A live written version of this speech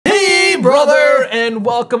brother! And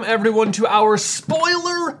welcome everyone to our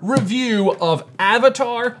spoiler review of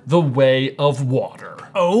Avatar: The Way of Water.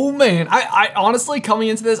 Oh man, I honestly, coming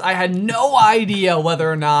into this, I had no idea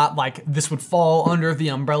whether or not like this would fall under the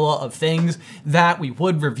umbrella of things that we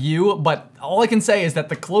would review, but all I can say is that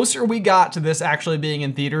the closer we got to this actually being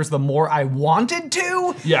in theaters, the more I wanted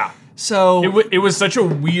to. Yeah. So it was such a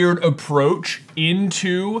weird approach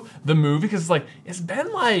into the movie because it's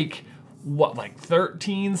been like, what, like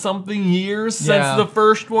 13 something years since the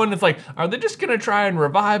first one. It's like, are they just gonna try and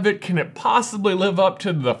revive it? Can it possibly live up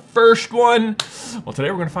to the first one? Well,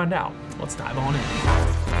 today we're gonna find out. Let's dive on in.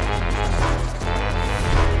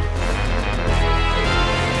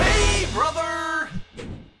 Hey, brother!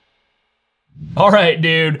 All right,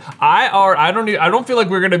 dude. I don't feel like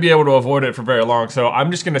we're gonna be able to avoid it for very long. So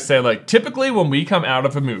I'm just gonna say, like, typically when we come out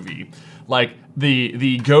of a movie, like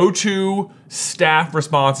the go-to staff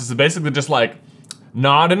response is basically just like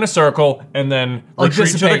nod in a circle and then retreat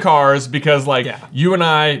to the cars because you and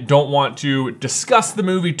I don't want to discuss the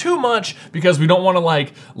movie too much because we don't want to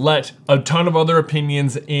like let a ton of other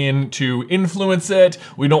opinions in to influence it.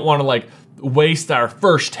 We don't want to like waste our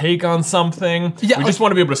first take on something. Yeah, we just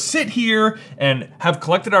want to be able to sit here and have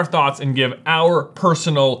collected our thoughts and give our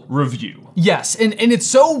personal review. Yes, and it's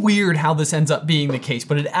so weird how this ends up being the case,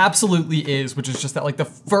 but it absolutely is, which is just that like the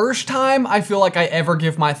first time I feel like I ever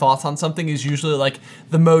give my thoughts on something is usually like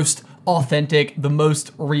the most authentic, the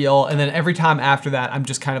most real, and then every time after that, I'm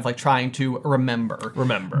just kind of like trying to remember.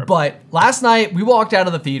 But last night, we walked out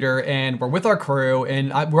of the theater and we're with our crew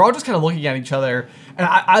and we're all just kind of looking at each other, and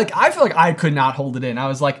I feel like I could not hold it in. I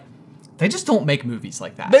was like, they just don't make movies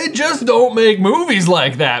like that. They just don't make movies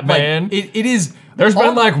like that, man. Like, it is... There's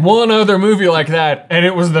been like one other movie like that, and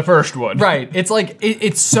it was the first one. Right. It's like,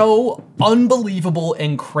 it's so unbelievable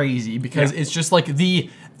and crazy because it's just like the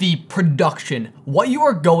production, what you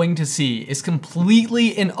are going to see is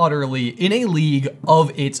completely and utterly in a league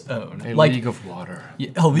of its own. A league of water.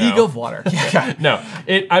 A league of water. Yeah. No,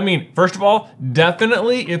 I mean, first of all,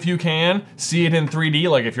 definitely if you can, see it in 3D.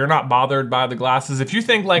 Like if you're not bothered by the glasses, if you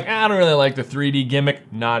think like, I don't really like the 3D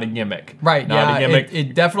gimmick, not a gimmick. Right, not a gimmick.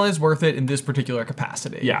 It definitely is worth it in this particular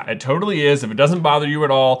capacity. Yeah, it totally is. If it doesn't bother you at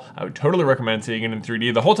all, I would totally recommend seeing it in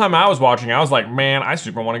 3D. The whole time I was watching, I was like, man, I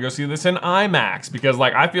super want to go see this in IMAX because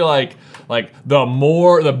like, I feel like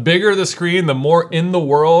the bigger the screen, the more in the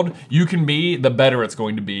world you can be, the better it's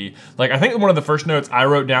going to be. Like, I think one of the first notes I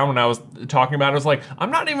wrote down when I was talking about it was like, I'm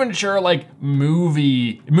not even sure like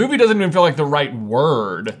movie doesn't even feel like the right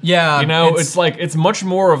word. Yeah. You know, it's like, it's much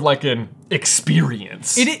more of like an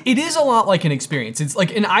experience. It is a lot like an experience. It's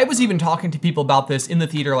like, and I was even talking to people about this in the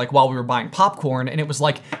theater, like while we were buying popcorn, and it was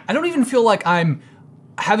like, I don't even feel like I'm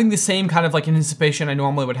having the same kind of like anticipation I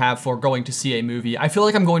normally would have for going to see a movie. I feel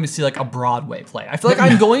like I'm going to see like a Broadway play. I feel like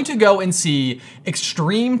I'm going to go and see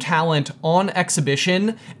extreme talent on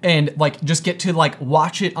exhibition and like just get to like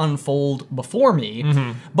watch it unfold before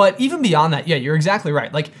me. But even beyond that, yeah, you're exactly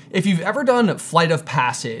right. Like if you've ever done Flight of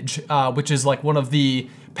Passage, which is like one of the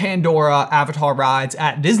Pandora Avatar rides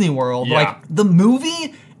at Disney World, like the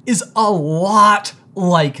movie is a lot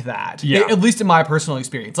like that, at least in my personal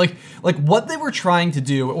experience. Like what they were trying to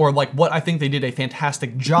do, or like what I think they did a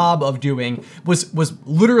fantastic job of doing, was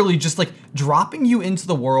literally just like dropping you into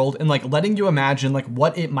the world and like letting you imagine like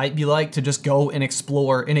what it might be like to just go and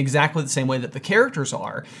explore in exactly the same way that the characters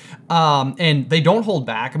are. And they don't hold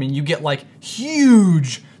back. I mean, you get like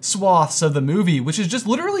huge swaths of the movie, which is just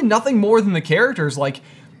literally nothing more than the characters. Like,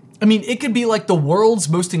 I mean, it could be like the world's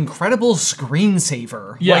most incredible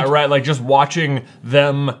screensaver. Yeah, right, like just watching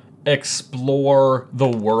them explore the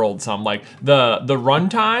world some. Like the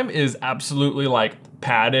runtime is absolutely like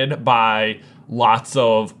padded by lots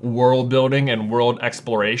of world building and world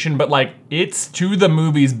exploration, but like it's to the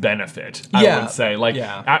movie's benefit, I would say. Like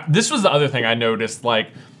this was the other thing I noticed,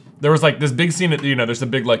 like there was like this big scene at, there's a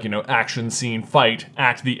big like, action scene fight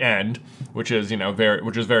at the end, which is,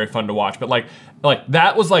 very fun to watch. But like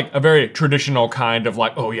that was like a very traditional kind of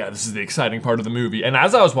like, oh yeah, this is the exciting part of the movie. And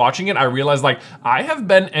as I was watching it, I realized like I have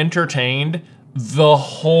been entertained the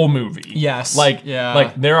whole movie. Yes. Like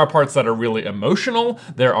there are parts that are really emotional.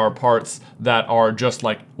 There are parts that are just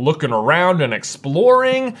like looking around and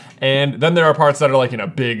exploring. And then there are parts that are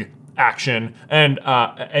like, big action and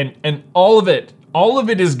all of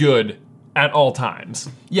it is good at all times.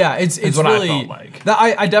 Yeah, it's what really, I felt like.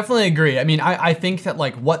 I definitely agree. I mean, I think that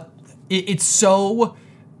like it's so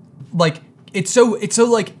like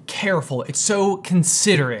careful. It's so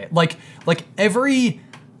considerate. Like every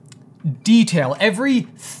detail,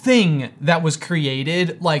 everything that was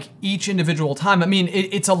created, like each individual time. I mean,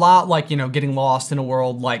 it's a lot like, getting lost in a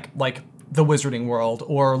world like the Wizarding World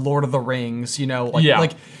or Lord of the Rings, you know, like, Yeah.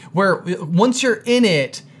 like where once you're in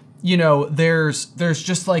it, you know, there's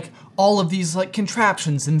just like all of these like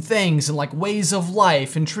contraptions and things and like ways of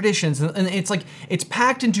life and traditions. And it's like, it's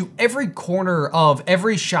packed into every corner of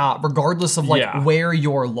every shot, regardless of like Yeah. where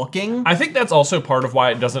you're looking. I think that's also part of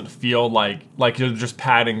why it doesn't feel like you're just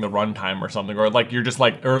padding the runtime or something, or like you're just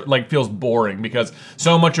like, or like feels boring, because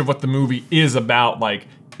so much of what the movie is about, like,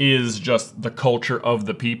 is just the culture of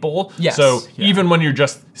the people. Yes. So Yeah. even when you're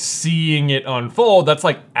just seeing it unfold, that's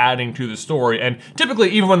like adding to the story. And typically,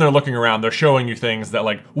 even when they're looking around, they're showing you things that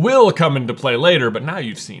like will come into play later, but now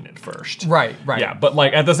you've seen it first. Right, right. Yeah, but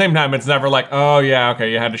like at the same time, it's never like, oh yeah,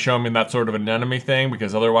 okay, you had to show me that sort of anemone thing,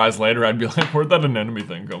 because otherwise later I'd be like, where'd that anemone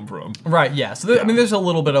thing come from? Right, yeah. So I mean, there's a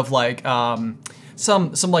little bit of like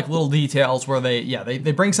some like little details where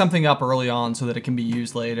they bring something up early on so that it can be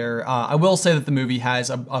used later. I will say that the movie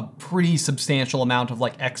has a pretty substantial amount of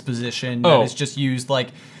like exposition that is just used like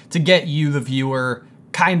to get you, the viewer,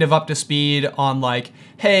 kind of up to speed on like,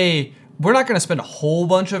 hey, we're not going to spend a whole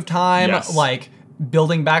bunch of time like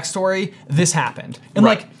building backstory. This happened, and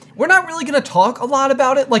like, we're not really gonna talk a lot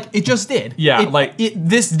about it. Like, it just did. Yeah,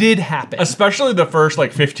 this did happen. Especially the first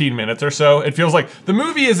like 15 minutes or so, it feels like the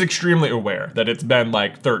movie is extremely aware that it's been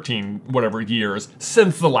like 13 whatever years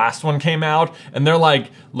since the last one came out, and they're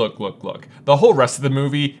like, look, the whole rest of the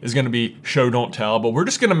movie is gonna be show don't tell, but we're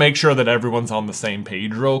just gonna make sure that everyone's on the same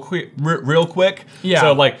page real quick. Yeah.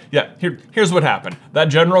 So like, yeah, here's what happened. That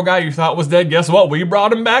general guy you thought was dead, guess what? We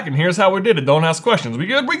brought him back, and here's how we did it. Don't ask questions. We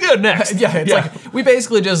good next. Yeah, it's like we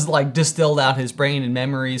basically just like distilled out his brain and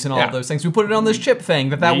memories and all of those things. We put it on this chip thing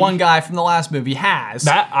that one guy from the last movie has.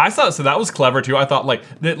 That I thought, so that was clever too. I thought like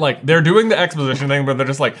that, like they're doing the exposition thing, but they're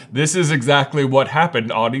just like, this is exactly what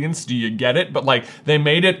happened, audience. Do you get it? But like they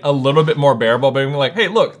made it a little bit more bearable, being like, hey,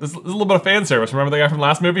 look, this is a little bit of fan service. Remember the guy from the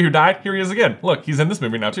last movie who died? Here he is again. Look, he's in this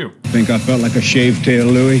movie now too. Think I felt like a shaved tail,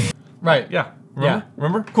 Louis? Right. Yeah.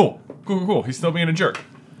 Remember? Cool. He's still being a jerk.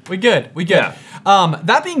 We good. Yeah.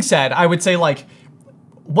 That being said, I would say like,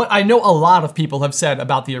 what I know a lot of people have said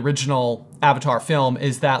about the original Avatar film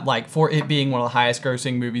is that like, for it being one of the highest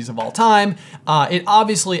grossing movies of all time, it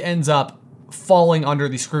obviously ends up falling under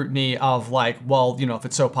the scrutiny of like, well, you know, if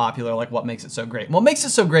it's so popular, like what makes it so great? What makes it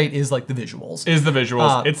so great is like the visuals.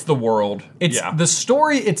 It's the world. It's the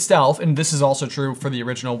story itself, and this is also true for the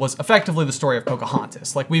original, was effectively the story of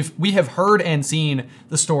Pocahontas. Like we have heard and seen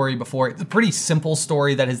the story before. It's a pretty simple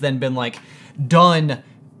story that has then been like done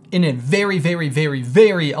in a very, very, very,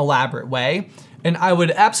 very elaborate way. And I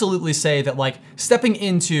would absolutely say that like stepping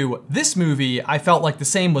into this movie, I felt like the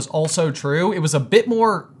same was also true. It was a bit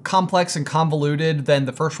more complex and convoluted than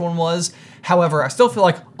the first one was. However, I still feel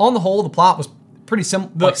like on the whole, the plot was pretty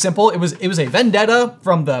simple. It was a vendetta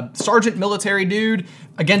from the sergeant military dude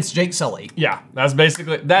against Jake Sully. Yeah, that's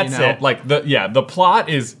basically, that's it. Like the plot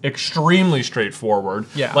is extremely straightforward.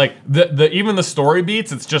 Yeah. Like the even the story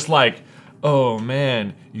beats, it's just like, oh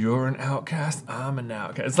man, you're an outcast, I'm an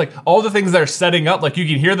outcast. It's like all the things they're setting up, like you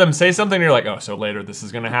can hear them say something and you're like, oh, so later this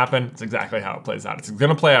is gonna happen. It's exactly how it plays out. It's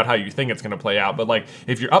gonna play out how you think it's gonna play out. But like,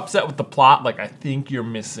 if you're upset with the plot, like I think you're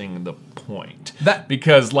missing the point.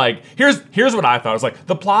 Because like, here's what I thought. It's like,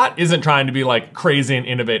 the plot isn't trying to be like crazy and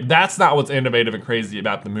innovative. That's not what's innovative and crazy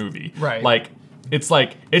about the movie. Right. Like,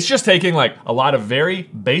 it's just taking like a lot of very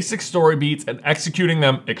basic story beats and executing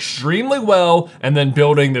them extremely well, and then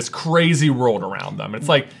building this crazy world around them. It's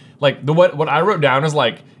like what I wrote down is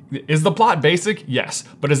like, is the plot basic? Yes.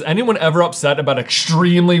 But is anyone ever upset about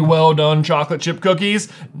extremely well done chocolate chip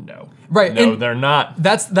cookies? No. Right. No, and they're not.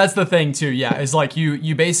 That's the thing too. Yeah, is like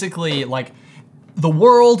you basically like, the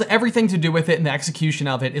world, everything to do with it, and the execution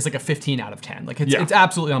of it is like a 15 out of 10. Like it's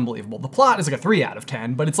absolutely unbelievable. The plot is like a 3 out of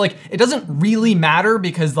 10, but it's like, it doesn't really matter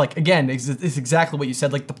because like, again, it's exactly what you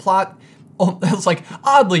said. Like the plot, it's like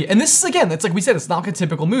oddly, and this is again, it's like we said, it's not like a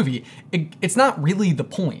typical movie. It's not really the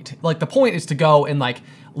point. Like the point is to go and like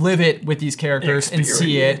live it with these characters and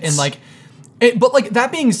see it and like, but like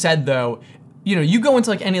that being said though, you know, you go into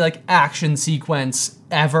like any like action sequence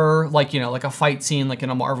ever, like, you know, like a fight scene, like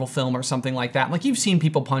in a Marvel film or something like that. Like you've seen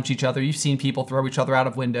people punch each other, you've seen people throw each other out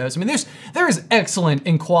of windows. I mean, there is excellent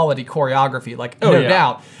in quality choreography, like no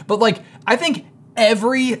doubt. But like, I think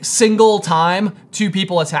every single time two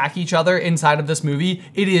people attack each other inside of this movie,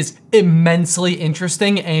 it is immensely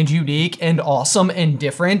interesting and unique and awesome and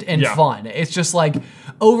different and fun. It's just like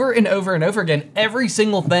over and over and over again, every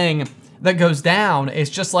single thing that goes down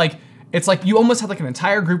is just like, it's like you almost had like an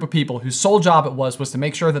entire group of people whose sole job it was to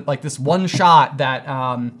make sure that like this one shot that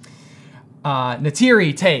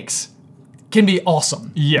Natiri takes can be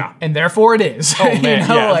awesome. Yeah. And therefore it is. Oh man, You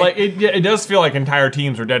know, yeah. like- It does feel like entire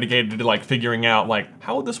teams are dedicated to like figuring out like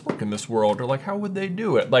how would this work in this world, or like how would they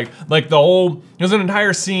do it? Like the whole there's an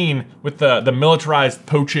entire scene with the militarized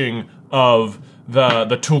poaching of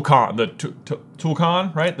the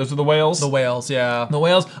Tulkan, right? Those are the whales. The whales, yeah. The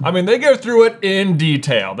whales. I mean, they go through it in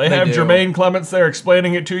detail. They have do. Jermaine Clements there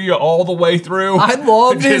explaining it to you all the way through. I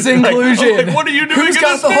loved his Just like, inclusion. like, what are you doing? Who's in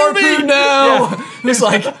got this the movie? harpoon now? Yeah. Who's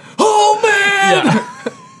like, oh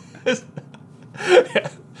man! Yeah.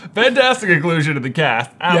 Fantastic inclusion of the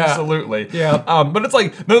cast, absolutely. Yeah. But it's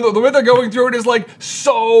like the way they're going through it is like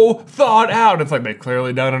so thought out. It's like they've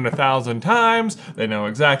clearly done it 1,000 times. They know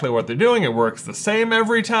exactly what they're doing. It works the same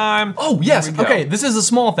every time. Oh yes. Here we go. Okay, this is a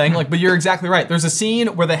small thing, like, but you're exactly right. There's a scene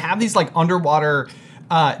where they have these like underwater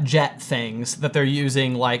jet things that they're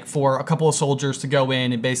using like for a couple of soldiers to go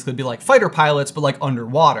in and basically be like fighter pilots, but like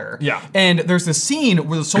underwater. Yeah. And there's this scene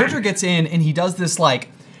where the soldier gets in and he does this like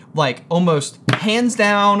almost hands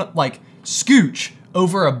down like scooch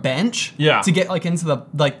over a bench to get like into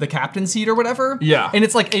the captain's seat or whatever. Yeah. And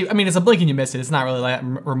it's like, I mean, it's a blink and you miss it. It's not really that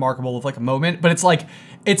remarkable of like a moment, but it's like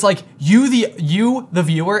you the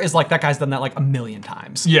viewer is like, that guy's done that like 1,000,000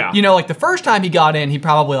 times. Yeah. You know, like the first time he got in, he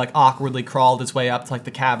probably like awkwardly crawled his way up to like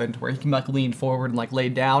the cabin to where he can like lean forward and like lay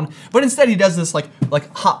down. But instead he does this like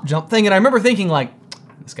hop jump thing. And I remember thinking like,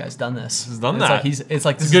 this guy's done this. He's done it's that. Like it's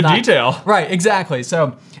like this It's good is not, detail. Right, exactly.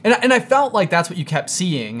 So, and I felt like that's what you kept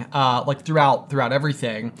seeing, like throughout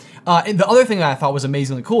everything. And the other thing that I thought was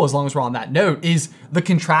amazingly cool, as long as we're on that note, is the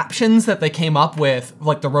contraptions that they came up with,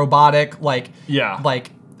 like the robotic, like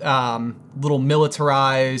little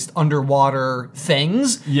militarized underwater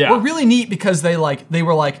things. Yeah. Were really neat because they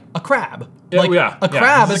were like a crab. Yeah, Like yeah, a yeah.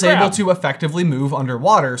 crab This is is a crab. able to effectively move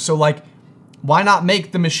underwater. So like, why not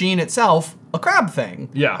make the machine itself a crab thing?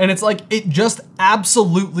 Yeah. And it's like, it just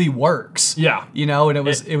absolutely works. Yeah. You know, and it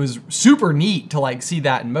was super neat to like see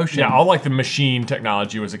that in motion. Yeah, all like the machine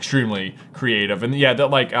technology was extremely creative, and yeah,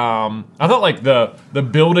 that like I thought like the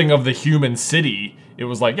building of the human city. It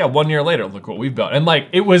was like, yeah, 1 year later, look what we've built, and like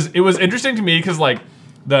it was interesting to me because like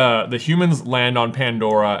the humans land on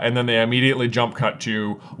Pandora, and then they immediately jump cut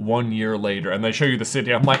to 1 year later, and they show you the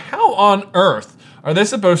city. I'm like, how on earth are they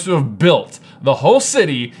supposed to have built the whole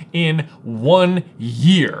city in 1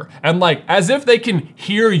 year? And like, as if they can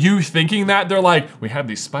hear you thinking that, they're like, we have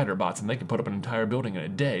these spider bots and they can put up an entire building in a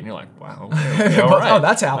day. And you're like, wow, okay, all right. Oh,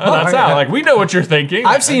 that's how. Oh, that's how. Like, we know what you're thinking.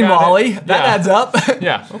 I've seen I got Wall-E. it. That Yeah. adds up.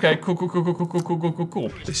 Yeah, okay,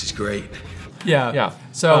 cool. This is great. Yeah. Yeah.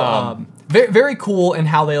 So very, very cool in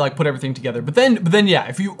how they like put everything together. But then yeah,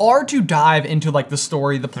 if you are to dive into like the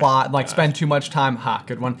story, the plot, and, like spend too much time,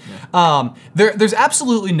 good one. There's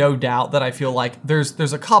absolutely no doubt that I feel like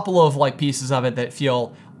there's a couple of like pieces of it that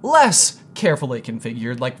feel less carefully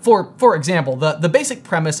configured. Like for example, the basic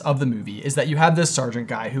premise of the movie is that you have this sergeant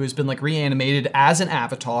guy who has been like reanimated as an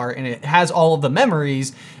avatar, and it has all of the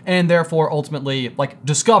memories, and therefore ultimately like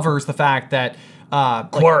discovers the fact that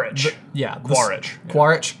Quaritch.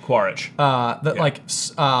 Quaritch.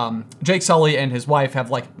 Jake Sully and his wife have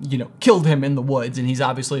like, you know, killed him in the woods, and he's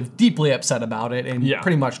obviously deeply upset about it, and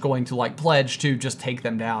pretty much going to like pledge to just take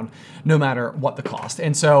them down no matter what the cost.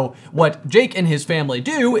 And so what Jake and his family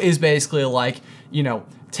do is basically like, you know,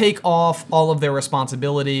 take off all of their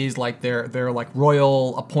responsibilities, like their like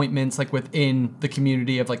royal appointments, like within the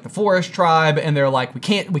community of like the Forest Tribe, and they're like, we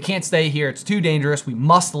can't stay here, it's too dangerous, we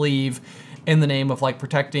must leave in the name of like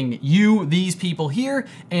protecting you, these people here,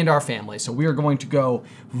 and our family. So we are going to go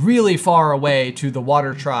really far away to the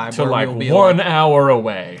Water Tribe. So where like we'll be 1 hour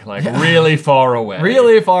away, like really far away.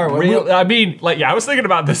 Really far away. I mean, like, yeah, I was thinking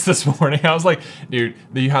about this morning. I was like, dude,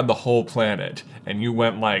 you had the whole planet, and you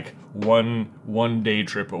went like one day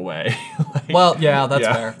trip away. Like, well, yeah, that's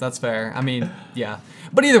fair. That's fair. I mean, yeah.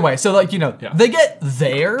 But either way, so like, you know, they get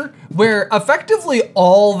there where effectively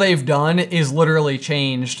all they've done is literally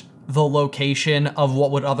changed the location of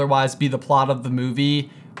what would otherwise be the plot of the movie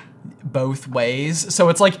both ways. So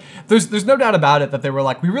it's like, there's no doubt about it that they were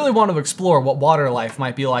like, we really want to explore what water life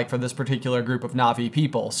might be like for this particular group of Na'vi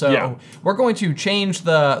people. So we're going to change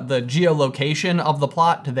the geolocation of the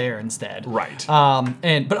plot to there instead. Right.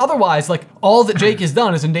 But otherwise, like, all that Jake has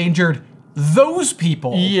done is endangered those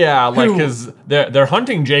people. Yeah, like, because they're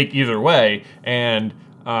hunting Jake either way, and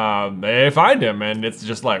they find him, and it's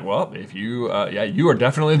just like, well, if you, you are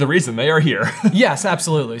definitely the reason they are here. Yes,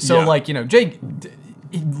 absolutely. So, like, you know, Jake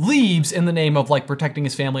leaves in the name of, like, protecting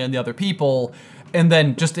his family and the other people, and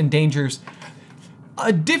then just endangers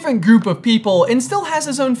a different group of people, and still has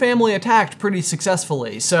his own family attacked pretty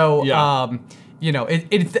successfully. So, you know,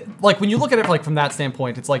 like when you look at it like from that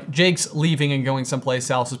standpoint, it's like Jake's leaving and going someplace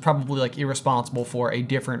else is probably like irresponsible for a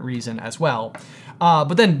different reason as well.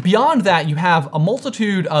 But then beyond that, you have a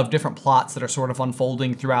multitude of different plots that are sort of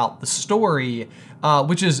unfolding throughout the story,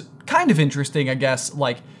 which is kind of interesting, I guess,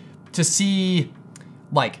 like to see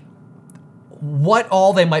like what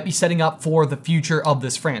all they might be setting up for the future of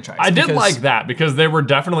this franchise. I did like that because they were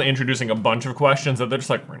definitely introducing a bunch of questions that they're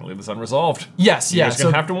just like, we're gonna leave this unresolved. Yes, You're just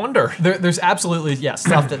gonna have to wonder. There's absolutely, yes,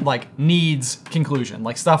 stuff that like needs conclusion.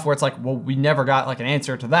 Like stuff where it's like, well, we never got like an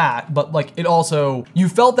answer to that. But like it also, you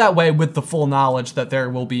felt that way with the full knowledge that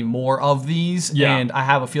there will be more of these. Yeah. And I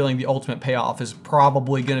have a feeling the ultimate payoff is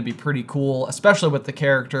probably gonna be pretty cool, especially with the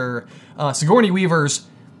character, Sigourney Weaver's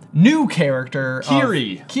new character,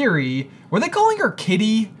 Kiri. Were they calling her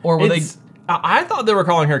Kitty, or were they? I thought they were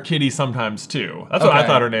calling her Kitty sometimes too. That's what I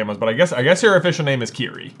thought her name was, but I guess her official name is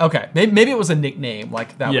Kiri. Okay, maybe it was a nickname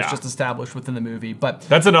like that was just established within the movie. But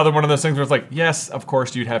that's another one of those things where it's like, yes, of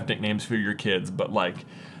course you'd have nicknames for your kids, but like,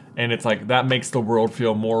 and it's like that makes the world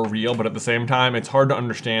feel more real. But at the same time, it's hard to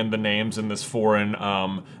understand the names in this foreign,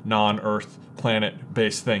 non-Earth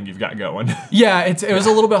planet-based thing you've got going. Yeah, it was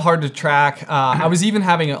a little bit hard to track. I was even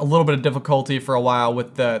having a little bit of difficulty for a while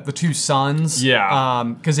with the two sons.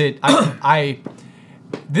 Yeah. Because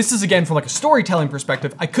this is again from like a storytelling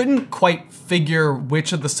perspective. I couldn't quite figure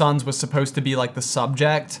which of the sons was supposed to be like the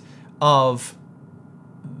subject of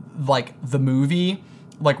like the movie.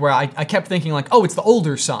 Like where I kept thinking like, oh, it's the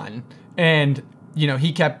older son, and you know,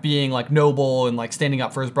 he kept being like noble and like standing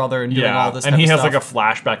up for his brother and doing all this and he has stuff. like a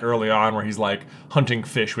flashback early on where he's like hunting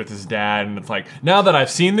fish with his dad, and it's like, now that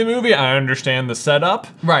I've seen the movie, I understand the setup.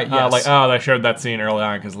 Right, yes. Like, oh, they showed that scene early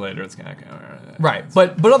on because later it's kind of right.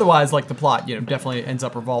 But otherwise, like the plot, you know, definitely ends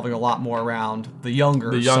up revolving a lot more around the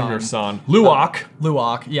younger son.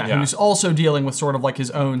 Luwak. Yeah, who's also dealing with sort of like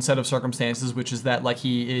his own set of circumstances, which is that like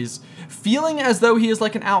he is feeling as though he is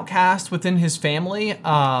like an outcast within his family,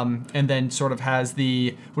 and then sort of has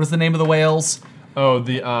what is the name of the whales? Oh,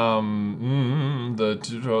 the Tolkien.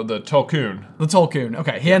 The Tolkien.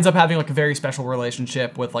 Okay, he ends up having like a very special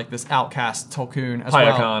relationship with like this outcast Tolkien as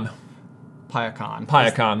well.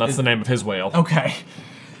 Payakan. That's the name of his whale. Okay.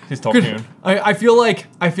 He's Tolkien. I feel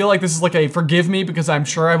like this is like a forgive me because I'm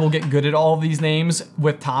sure I will get good at all of these names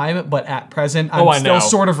with time, but at present I'm still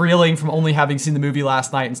sort of reeling from only having seen the movie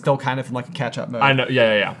last night and still kind of in like a catch-up mode. I know,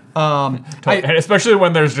 yeah. And especially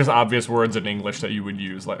when there's just obvious words in English that you would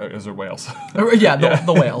use, like as are whales.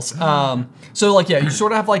 The whales. So like, yeah, you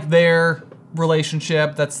sort of have like their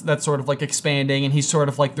relationship that's sort of like expanding, and he's sort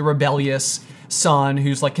of like the rebellious son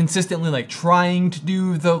who's like consistently like trying to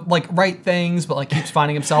do the like right things, but like keeps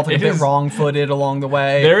finding himself like a bit wrong-footed along the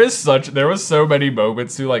way. There was so many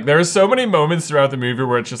moments too, like there's so many moments throughout the movie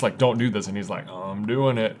where it's just like, don't do this, and he's like, oh, I'm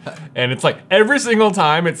doing it, and it's like every single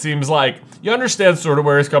time it seems like you understand sort of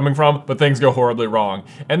where he's coming from, but things go horribly wrong,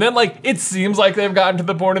 and then like it seems like they've gotten to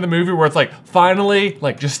the point of the movie where it's like, finally,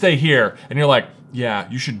 like just stay here, and you're like, yeah,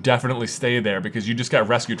 you should definitely stay there because you just got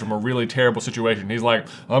rescued from a really terrible situation. He's like,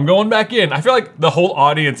 I'm going back in. I feel like the whole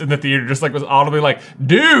audience in the theater just like was audibly like,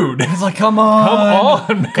 dude. It's like, come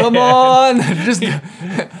on, man. Just.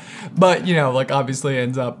 But, you know, like obviously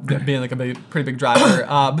ends up being like a pretty big driver.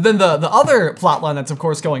 But then the other plot line that's of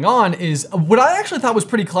course going on is what I actually thought was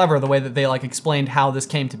pretty clever, the way that they like explained how this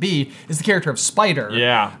came to be, is the character of Spider.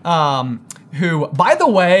 Yeah. Who, by the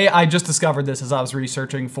way, I just discovered this as I was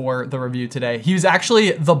researching for the review today. He was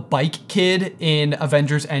actually the bike kid in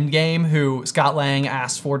Avengers Endgame who Scott Lang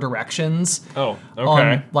asked for directions. Oh,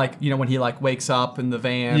 okay. On, like, you know, when he like wakes up in the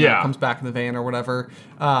van or comes back in the van or whatever.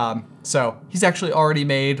 So he's actually already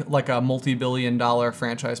made like a multi-billion-dollar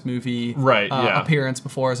franchise movie appearance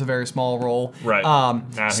before as a very small role. Right.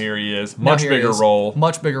 Now here he is. Much bigger role.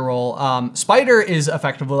 Much bigger role. Spider is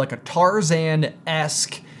effectively like a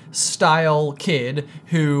Tarzan-esque style kid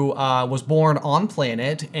who was born on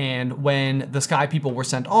planet, and when the Sky People were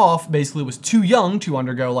sent off, basically was too young to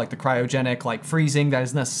undergo like the cryogenic like freezing that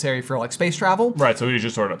is necessary for like space travel. Right, so he's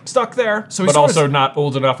just sort of stuck there, but also not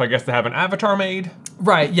old enough, I guess, to have an avatar made.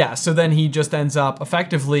 Right, yeah, so then he just ends up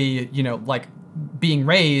effectively, you know, like being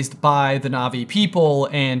raised by the Na'vi people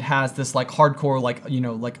and has this like hardcore like, you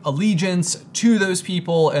know, like allegiance to those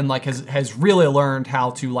people, and like has really learned how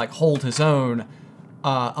to like hold his own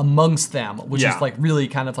amongst them, which is like really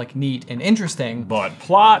kind of like neat and interesting. But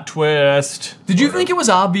plot twist. Did you think it was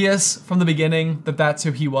obvious from the beginning that that's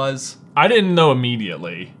who he was? I didn't know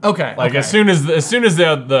immediately. Okay. Like as soon as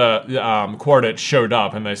the quartet showed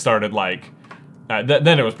up and they started like,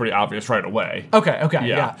 then it was pretty obvious right away. Okay,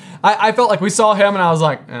 yeah. I felt like we saw him and I was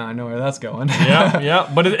like, I know where that's going.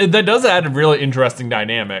 yeah. But that does add a really interesting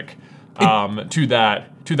dynamic.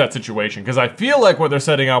 to that situation, because I feel like what they're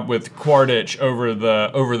setting up with Quaritch over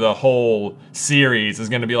the whole series is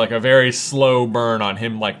going to be like a very slow burn on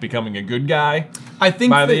him like becoming a good guy. I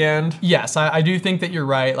think by the end. Yes, I do think that you're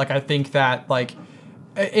right. Like I think that like,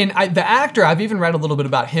 the actor, I've even read a little bit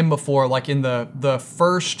about him before. Like in the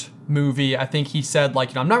first movie, I think he said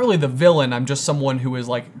like, I'm not really the villain. I'm just someone who is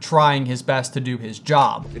like trying his best to do his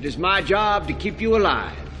job. It is my job to keep you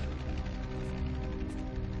alive.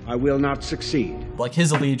 I will not succeed. Like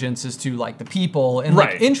his allegiance is to like the people, and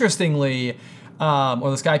right. like interestingly,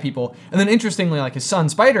 or the Sky People, and then interestingly, like his son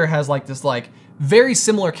Spider has like this like very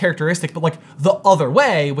similar characteristic, but like the other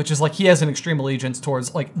way, which is like he has an extreme allegiance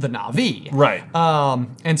towards like the Na'vi. Right.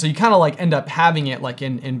 And so you kind of like end up having it like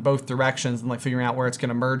in both directions and like figuring out where it's going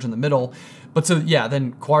to merge in the middle. But so yeah,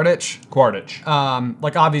 then Quaritch,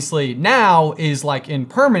 like obviously now is like in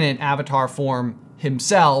permanent avatar form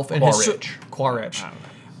himself, and Quaritch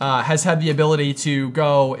has had the ability to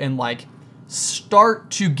go and like start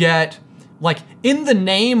to get like in the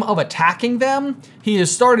name of attacking them, he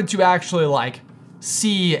has started to actually like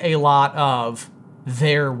see a lot of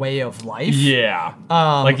their way of life. Yeah.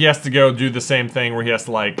 Like he has to go do the same thing where he has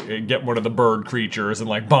to like get one of the bird creatures and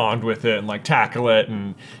like bond with it and like tackle it,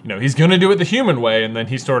 and you know he's gonna do it the human way, and then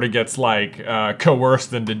he sort of gets like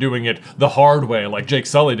coerced into doing it the hard way, like Jake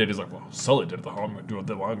Sully did. He's like, well, Sully did it the hard way, I'm gonna do it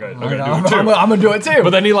the long way. I'm gonna do it too. I'm gonna do it too.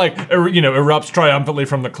 But then he like erupts triumphantly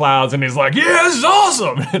from the clouds, and he's like, yeah, this is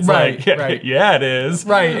awesome. It's right, like, right. Yeah, it is.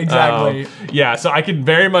 Right, exactly. Yeah, so I could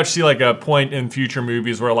very much see like a point in future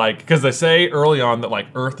movies where like, because they say early on that like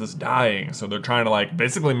Earth is dying, so they're trying to like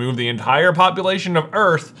basically move the entire population of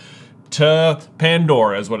Earth to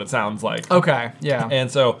Pandora is what it sounds like. Okay, yeah.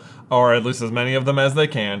 And so, or at least as many of them as they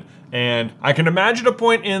can. And I can imagine a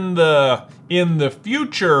point in the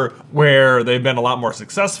future where they've been a lot more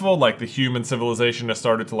successful, like the human civilization has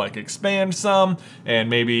started to like expand some, and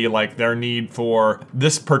maybe like their need for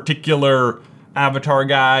this particular avatar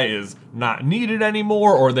guy is not needed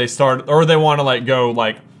anymore, or they want to like go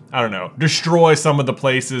like, I don't know, destroy some of the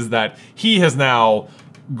places that he has now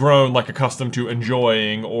grown like accustomed to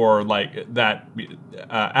enjoying, or like that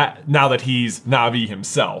now that he's Na'vi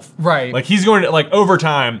himself. Right. Like he's going to, like over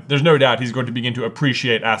time, there's no doubt he's going to begin to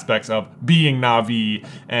appreciate aspects of being Na'vi,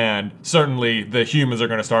 and certainly the humans are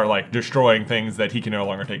going to start like destroying things that he can no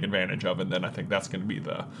longer take advantage of, and then I think that's going to be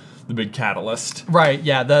the big catalyst. Right,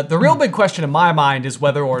 yeah. The real big question in my mind is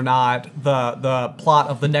whether or not the plot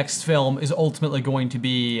of the next film is ultimately going to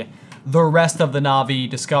be the rest of the Na'vi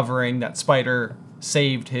discovering that Spider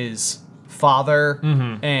saved his father,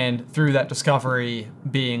 and through that discovery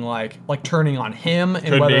being like turning on him,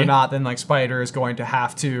 and whether or not then like Spider is going to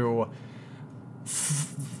have to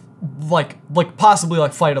possibly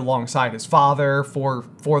like fight alongside his father for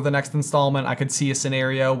the next installment. I could see a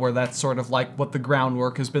scenario where that's sort of like what the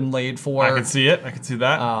groundwork has been laid for. I could see it. I could see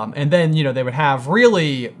that. And then, they would have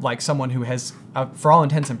really like someone who has, for all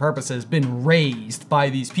intents and purposes, been raised by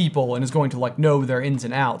these people and is going to like know their ins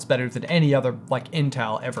and outs better than any other like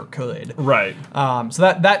intel ever could. Right. So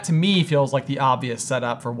that to me feels like the obvious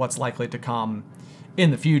setup for what's likely to come in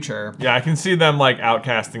the future. Yeah, I can see them like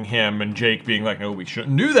outcasting him, and Jake being like, no, we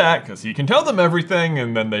shouldn't do that because he can tell them everything,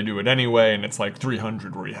 and then they do it anyway, and it's like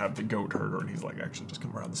 300 where you have the goat herder, and he's like, actually just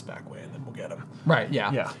come around this back way and then we'll get him. Right, yeah.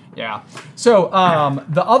 Yeah. Yeah. So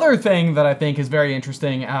the other thing that I think is very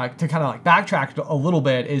interesting to kind of like backtrack a little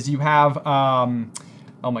bit is you have,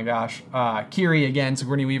 oh my gosh, Kiri again,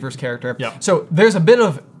 Sigourney Weaver's character. Yeah. So there's a bit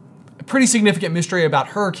of pretty significant mystery about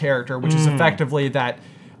her character, which is effectively that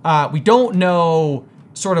we don't know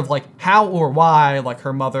sort of like how or why like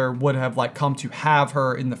her mother would have like come to have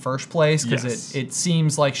her in the first place, because it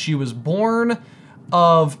seems like she was born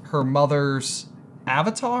of her mother's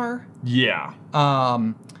avatar. Yeah.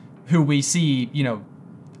 Who we see,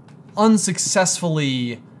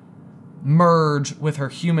 unsuccessfully merge with her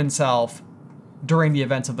human self during the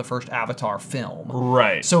events of the first Avatar film.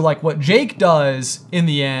 Right. So like what Jake does in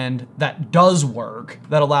the end that does work,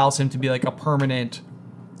 that allows him to be like a permanent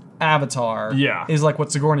avatar, is like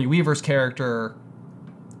what Sigourney Weaver's character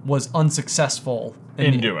was unsuccessful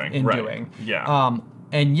in doing. Yeah.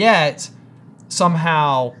 And yet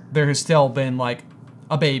somehow there has still been like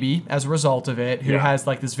a baby as a result of it who has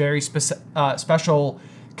like this very special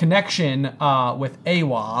connection with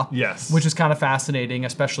Awa. Yes. Which is kind of fascinating,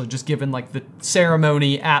 especially just given like the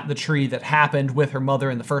ceremony at the tree that happened with her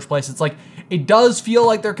mother in the first place. It's like, it does feel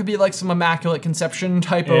like there could be like some immaculate conception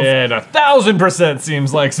type of... It 1000%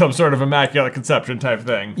 seems like some sort of immaculate conception type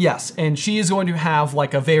thing. Yes, and she is going to have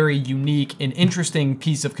like a very unique and interesting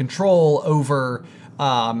piece of control over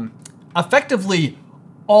effectively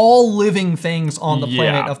all living things on the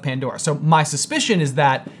planet Yeah. of Pandora. So my suspicion is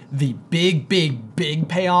that the big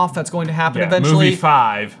payoff that's going to happen eventually movie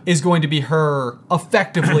 5 is going to be her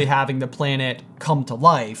effectively having the planet come to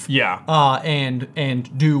life. Yeah.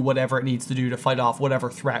 And do whatever it needs to do to fight off whatever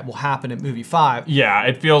threat will happen in movie 5. Yeah,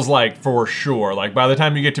 it feels like for sure. Like by the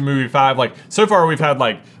time you get to movie 5, like so far we've had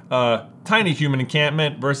like tiny human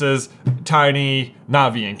encampment versus tiny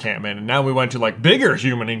Na'vi encampment, and now we went to like bigger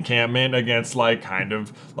human encampment against like kind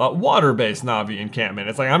of water-based Na'vi encampment.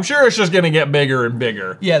 It's like I'm sure it's just gonna get bigger and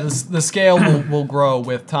bigger. Yeah, the scale will grow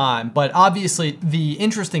with time, but obviously the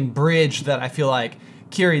interesting bridge that I feel like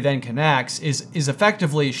Kiri then connects is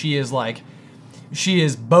effectively she is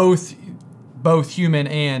both human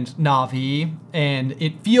and Na'vi, and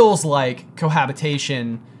it feels like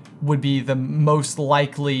cohabitation would be the most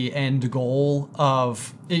likely end goal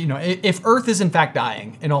of, if Earth is in fact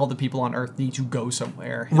dying and all the people on Earth need to go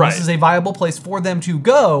somewhere, and right. this is a viable place for them to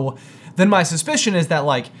go, then my suspicion is that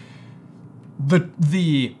like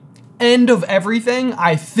the end of everything,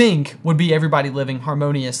 I think, would be everybody living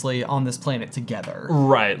harmoniously on this planet together.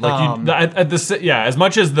 Right. Like as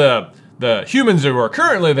much as the humans who are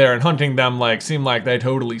currently there and hunting them like seem like they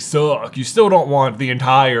totally suck, you still don't want the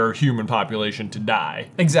entire human population to die.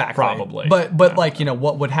 Exactly. Probably. But like,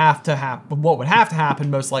 what would have to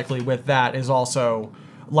happen most likely with that is also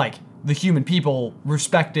like the human people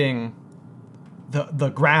respecting the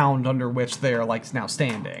ground under which they're like now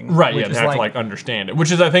standing. Right, yeah, they have to like understand it,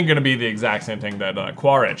 which is I think going to be the exact same thing that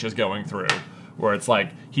Quaritch is going through, where it's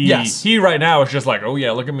like he right now is just like, oh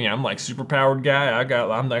yeah, look at me, I'm like super powered guy, I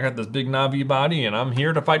got this big Na'vi body and I'm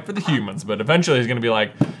here to fight for the humans. But eventually he's going to be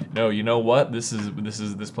like, no, you know what, this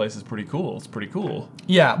place is pretty cool. It's pretty cool.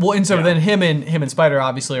 Yeah, well, and so then him and Spider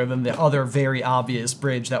obviously are then the other very obvious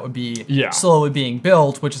bridge that would be slowly being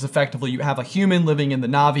built, which is effectively you have a human living in the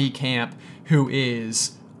Na'vi camp who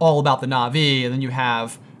is all about the Na'vi, and then you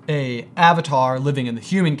have a avatar living in the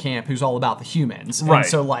human camp who's all about the humans. Right. And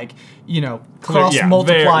so like, cross,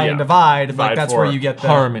 multiply, and divide, like that's where you get the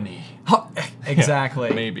harmony. Exactly.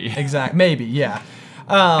 Yeah, maybe. Maybe, yeah.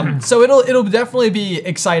 So it'll definitely be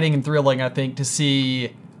exciting and thrilling, I think, to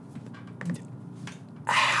see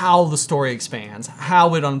how the story expands,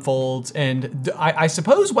 how it unfolds, and I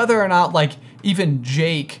suppose whether or not like even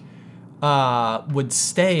Jake would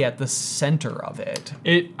stay at the center of it.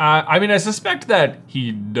 I mean, I suspect that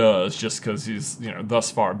he does, just because he's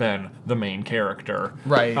thus far been the main character.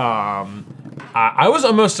 Right. I was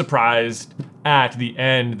almost surprised at the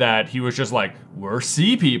end that he was just like, we're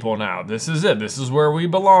sea people now. This is it. This is where we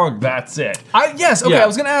belong. That's it. I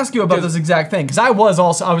was gonna ask you about this exact thing, because I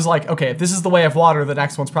was like, okay, if this is the way of water, the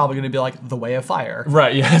next one's probably gonna be like the way of fire.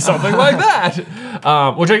 Right, yeah, something like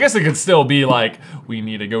that. Which I guess it could still be like, we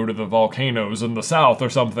need to go to the volcanoes in the south or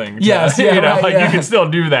something. Yes, you can still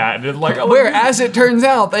do that. And it's like, where, as it turns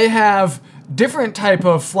out, they have different type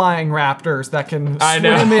of flying raptors that can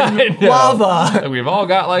swim in lava. We've all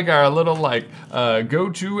got like our little like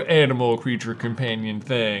go-to animal creature companion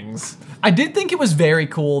things. I did think it was very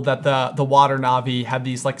cool that the water Na'vi had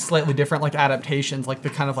these like slightly different like adaptations, like the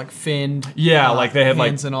kind of like finned like they had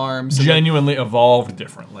hands like and arms, genuinely evolved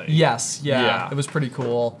differently. Yes, yeah, it was pretty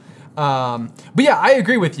cool. But yeah, I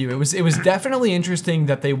agree with you. It was definitely interesting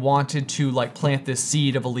that they wanted to like plant this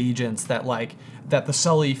seed of allegiance that the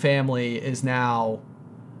Sully family is now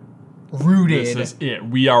rooted. This is it.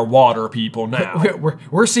 We are water people now.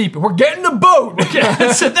 We're sea people. We're getting a boat.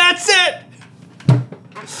 So that's it.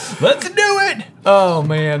 Let's do it. Oh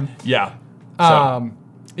man. Yeah.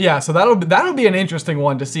 So that'll be an interesting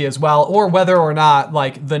one to see as well, or whether or not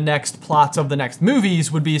like the next plots of the next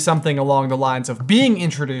movies would be something along the lines of being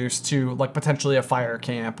introduced to like potentially a fire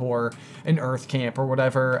camp or an earth camp or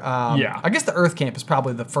whatever. I guess the earth camp is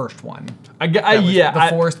probably the first one. The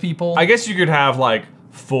forest people. I guess you could have like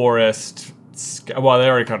forest. Well, they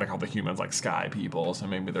already kind of call the humans like sky people, so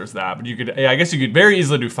maybe there's that. But I guess you could very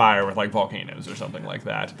easily do fire with like volcanoes or something like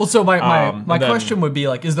that. Well, so my question would be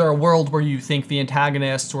like, is there a world where you think the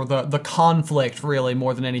antagonists or the conflict really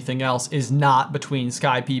more than anything else is not between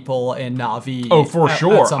sky people and Na'vi? Oh, for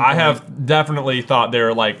sure. I have definitely thought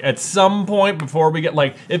they're like at some point before we get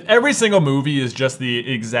like, if every single movie is just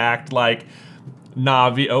the exact like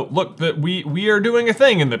Na'vi, oh look, we are doing a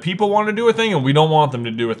thing and the people want to do a thing and we don't want them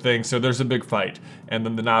to do a thing, so there's a big fight and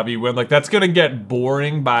then the Na'vi win. Like that's gonna get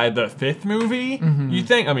boring by the 5th movie. You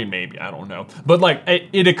think? I mean, maybe, I don't know, but like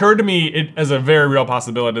it occurred to me as a very real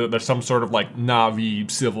possibility that there's some sort of like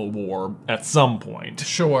Na'vi civil war at some point.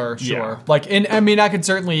 Sure. Like, I mean, I could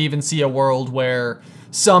certainly even see a world where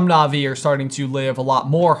some Na'vi are starting to live a lot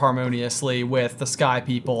more harmoniously with the Sky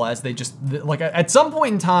People as they just, like, at some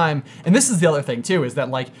point in time, and this is the other thing too, is that,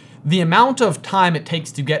 like, the amount of time it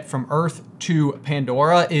takes to get from Earth to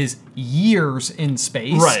Pandora is years in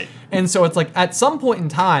space. Right. And so it's like, at some point in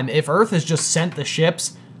time, if Earth has just sent the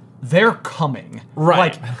ships, they're coming. Right.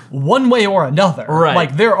 Like, one way or another. Right.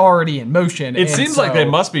 Like, they're already in motion. It seems like they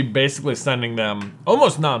must be basically sending them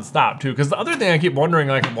almost nonstop, too. Because the other thing I keep wondering,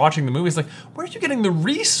 like, watching the movie is, like, where are you getting the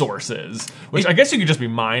resources? Which I guess you could just be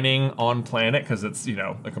mining on planet, because it's, you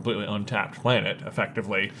know, a completely untapped planet,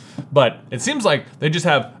 effectively. But it seems like they just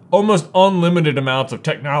have almost unlimited amounts of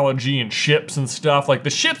technology and ships and stuff. Like, the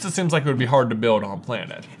ships, it seems like it would be hard to build on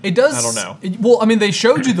planet. It does. I don't know. Well, I mean, they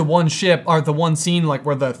showed you the one ship, or the one scene, like,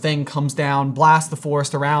 where the thing comes down, blasts the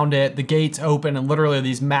forest around it, the gates open, and literally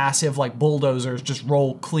these massive, like, bulldozers just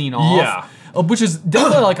roll clean off. Yeah. Which is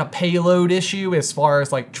definitely, like, a payload issue as far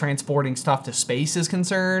as, like, transporting stuff to space is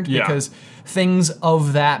concerned. Yeah. Because things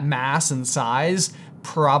of that mass and size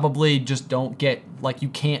probably just don't get, like, you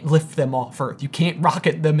can't lift them off Earth. You can't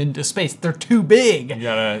rocket them into space. They're too big. You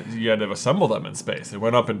gotta assemble them in space. They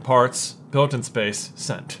went up in parts, built in space,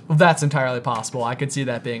 sent. Well, that's entirely possible. I could see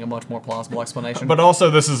that being a much more plausible explanation. But also,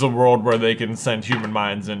 this is a world where they can send human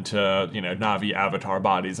minds into, you know, Na'vi avatar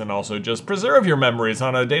bodies and also just preserve your memories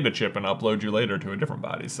on a data chip and upload you later to a different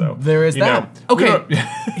body. So there is that. Know, okay,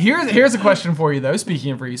 here's a question for you, though.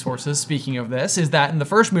 Speaking of resources, speaking of this, is that in the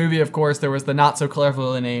first movie, of course, there was the not so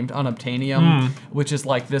cleverly named unobtainium, which is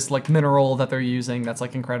like this like mineral that they're using that's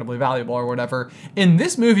like incredibly valuable or whatever. In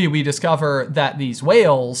this movie, we discover that these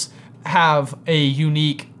whales have a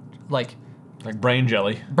unique like brain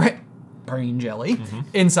jelly. Brain jelly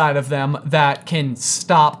inside of them that can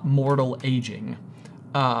stop mortal aging.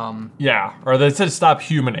 Yeah, or they said stop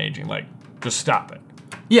human aging, like just stop it.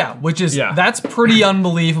 Yeah, which is that's pretty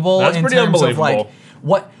unbelievable. That's in pretty terms unbelievable. Of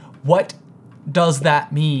like what does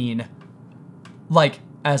that mean? Like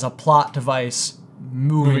as a plot device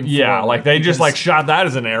moving forward, like they just like shot that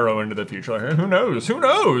as an arrow into the future. Like, who knows? Who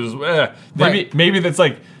knows? Maybe that's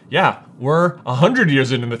like, yeah, we're 100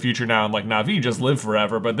 years into the future now, and like Na'vi just live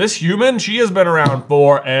forever, but this human, she has been around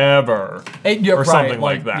forever, or something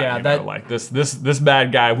like that. Yeah, you know, like this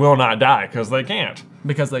bad guy will not die because they can't.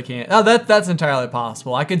 Because they can't. Oh, that's entirely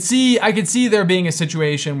possible. I could see there being a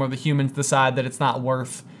situation where the humans decide that it's not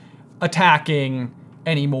worth attacking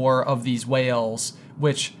any more of these whales,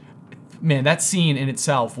 which, man, that scene in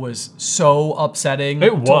itself was so upsetting to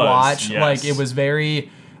watch. Yes. Like, it was very,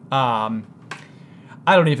 I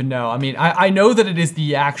don't even know. I mean, I know that it is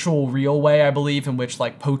the actual real way, I believe, in which,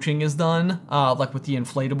 like, poaching is done, like with the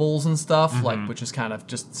inflatables and stuff, like, which is kind of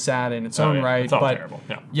just sad in its own right. It's all terrible.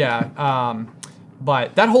 Yeah.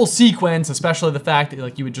 But that whole sequence, especially the fact that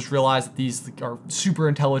like you would just realize that these are super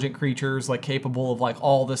intelligent creatures, like capable of like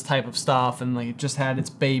all this type of stuff, and like it just had its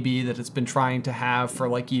baby that it's been trying to have for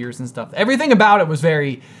like years and stuff. Everything about it was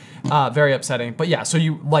very, very upsetting. But yeah, so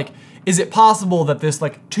you like, is it possible that this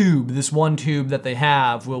like tube, this one tube that they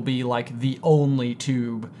have, will be like the only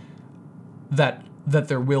tube that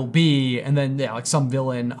there will be, and then yeah, like some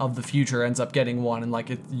villain of the future ends up getting one, and like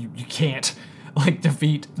you can't like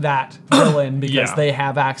defeat that villain because they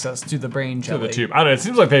have access to the brain jelly. To the tube. I don't know, it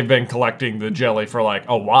seems like they've been collecting the jelly for like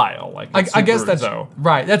a while. Like I guess that's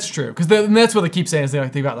right. That's true, because that's what they keep saying is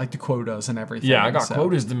they got like the quotas and everything. Yeah, I got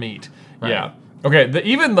quotas to meet. Right. Yeah. Okay.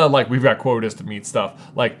 Even the like we've got quotas to meet stuff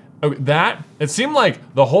like that. It seemed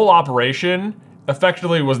like the whole operation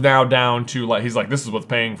effectively was now down to like he's like, this is what's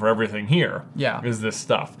paying for everything here. Yeah. Is this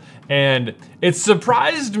stuff. And it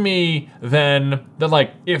surprised me then that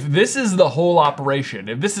like if this is the whole operation,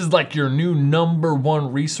 if this is like your new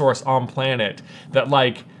 #1 resource on planet, that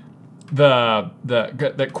like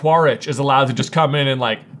that Quaritch is allowed to just come in and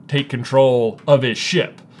like take control of his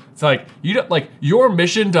ship. It's like you don't like your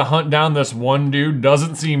mission to hunt down this one dude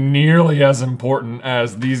doesn't seem nearly as important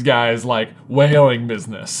as these guys like whaling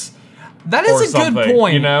business. That is a good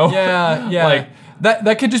point. You know? Yeah. Like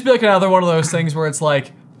that could just be like another one of those things where it's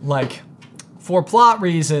like for plot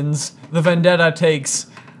reasons, the vendetta takes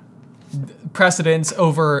precedence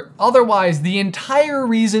over otherwise the entire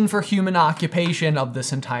reason for human occupation of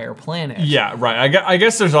this entire planet. Yeah, right. I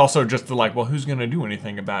guess there's also just the like, well, who's gonna do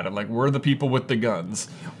anything about it? Like, we're the people with the guns.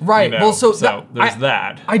 Right. You know? Well, so there's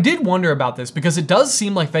that. I did wonder about this because it does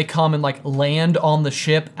seem like they come and like land on the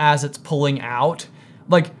ship as it's pulling out.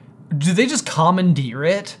 Like, do they just commandeer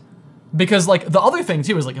it? Because like the other thing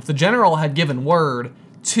too is like if the general had given word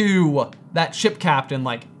to that ship captain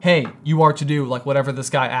like, hey, you are to do like whatever this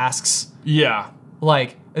guy asks. Yeah.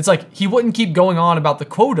 Like, it's like he wouldn't keep going on about the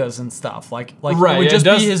quotas and stuff. Like Right, it would yeah, just it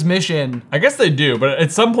does- be his mission. I guess they do, but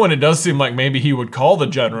at some point it does seem like maybe he would call the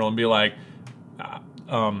general and be like,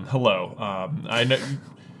 hello, I know...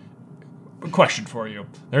 Question for you.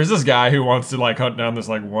 There's this guy who wants to like hunt down this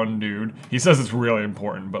like one dude. He says it's really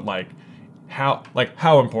important, but like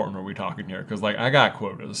how important are we talking here? Because like I got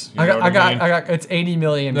quotas. You know what I mean? It's 80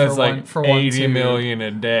 million That's for like one for one 80 dude. million a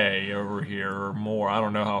day over here or more. I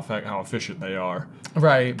don't know how efficient they are.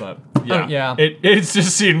 Right. But yeah, yeah. It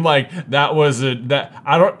just seemed like that was I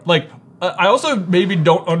don't like. I also maybe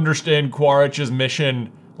don't understand Quaritch's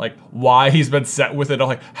mission. Like why he's been set with it. I'm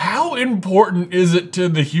like, how important is it to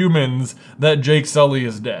the humans that Jake Sully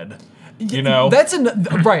is dead? You know, That's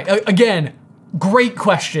right. Again, great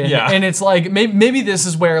question. Yeah. And it's like maybe this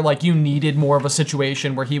is where like you needed more of a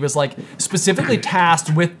situation where he was like specifically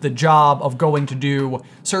tasked with the job of going to do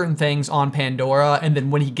certain things on Pandora, and then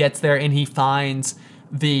when he gets there and he finds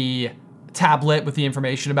the tablet with the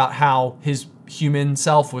information about how his human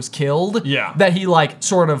self was killed, Yeah. that he like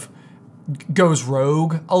sort of goes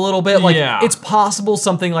rogue a little bit. Like Yeah. it's possible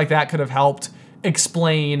something like that could have helped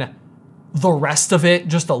explain the rest of it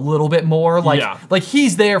just a little bit more. Like, Yeah. like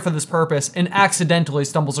he's there for this purpose and accidentally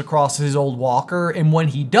stumbles across his old walker, and when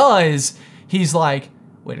he does, he's like,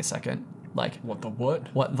 wait a second, like what the what?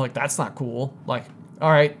 what? Like that's not cool. Like,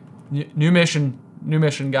 all right, new mission,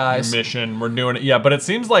 guys. Mission, we're doing it. Yeah, but it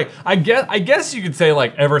seems like I guess you could say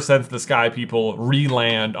like ever since the Sky People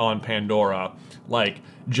re-land on Pandora, like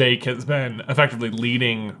Jake has been effectively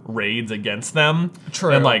leading raids against them.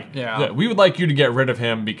 True. And like, Yeah. we would like you to get rid of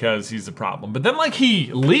him because he's a problem. But then like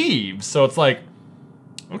he leaves, so it's like,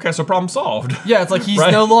 okay, so problem solved. Yeah, it's like he's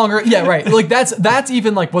Right? no longer. Yeah, right. Like that's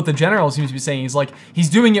even like what the general seems to be saying. He's like he's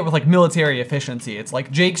doing it with like military efficiency. It's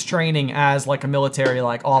like Jake's training as like a military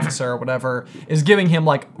like officer or whatever is giving him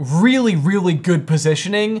like really really good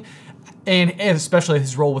positioning, and especially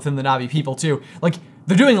his role within the Na'vi people too. Like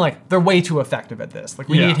they're way too effective at this. Like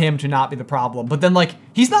we Yeah. need him to not be the problem. But then like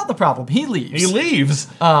he's not the problem. He leaves. He leaves.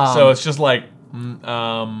 So it's just like,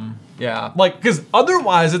 Yeah. like because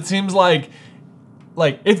otherwise it seems like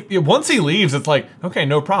if once he leaves, it's like, okay,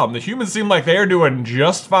 no problem. The humans seem like they're doing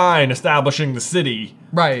just fine establishing the city,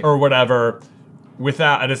 Right. or whatever.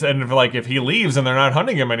 Without and if he leaves and they're not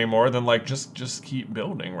hunting him anymore, then like just keep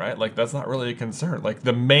building, right? Like that's not really a concern. Like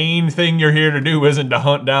the main thing you're here to do isn't to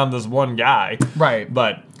hunt down this one guy, Right.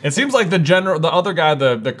 But it seems like the other guy,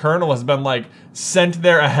 the colonel, has been like sent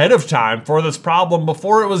there ahead of time for this problem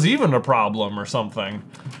before it was even a problem or something.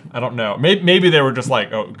 I don't know. Maybe they were just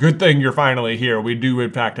like, oh, good thing you're finally here. We do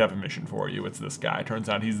in fact have a mission for you. It's this guy. Turns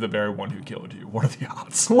out he's the very one who killed you. What are the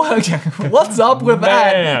odds? What's up with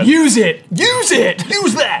that? Man. Use it. Use it.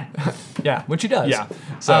 Use that. Yeah, which he does. Yeah.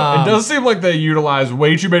 So it does seem like they utilize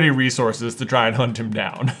way too many resources to try and hunt him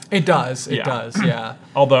down. It does. It Yeah. does. Yeah.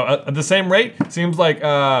 Although at the same rate, it seems like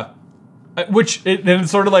and it's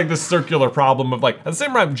sort of like this circular problem of like at the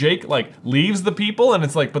same time Jake like leaves the people and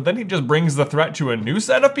it's like, but then he just brings the threat to a new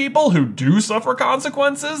set of people who do suffer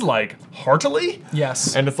consequences like heartily.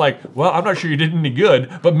 Yes. And it's like, well, I'm not sure you did any good,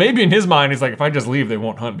 but maybe in his mind he's like, if I just leave, they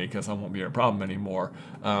won't hunt me because I won't be a problem anymore.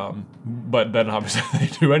 But then obviously they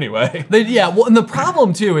do anyway. Well, and the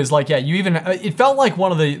problem too is like, you even it felt like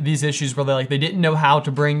one of these issues where they didn't know how to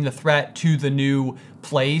bring the threat to the new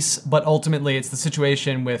place, but ultimately it's the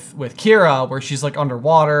situation with Kira where she's like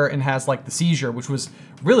underwater and has like the seizure, which was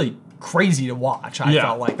really crazy to watch. I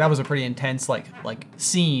felt like that was a pretty intense like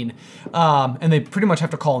scene, and they pretty much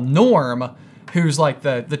have to call Norm, who's like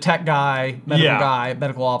the tech guy,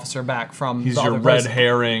 medical officer back from He's the your other red place.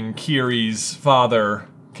 herring Kiri's father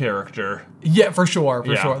character. Yeah, for sure.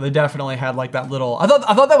 They definitely had like that little. I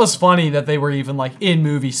thought that was funny that they were even like in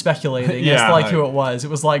movie speculating as to like who it was. It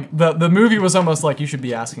was like the movie was almost like you should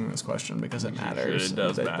be asking this question because it matters. It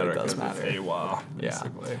does matter. It does 'cause matter. it's AWA,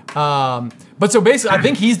 basically. But so basically, I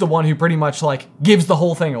think he's the one who pretty much like gives the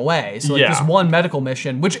whole thing away. So like this one medical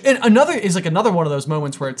mission, which another one of those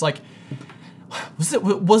moments where it's like,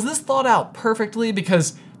 was this thought out perfectly?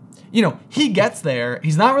 Because he gets there,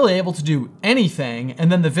 he's not really able to do anything, and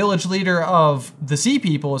then the village leader of the Sea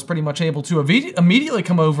People is pretty much able to immediately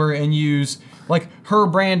come over and use like her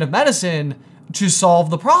brand of medicine to solve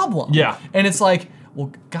the problem. Yeah. And it's like,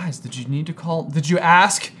 well, guys, did you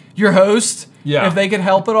ask your host if they could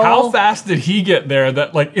help at all? How fast did he get there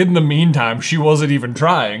that like in the meantime she wasn't even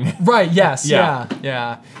trying? Right, yes,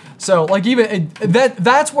 yeah. So like even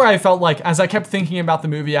that's where I felt like as I kept thinking about the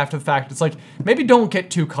movie after the fact, it's like maybe don't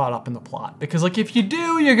get too caught up in the plot because like if you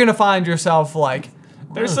do, you're gonna find yourself like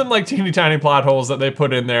There's some like teeny tiny plot holes that they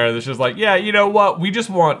put in there that's just like, yeah, you know what? Here's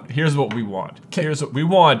what we want. Here's what we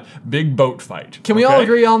want. Big boat fight. Can we all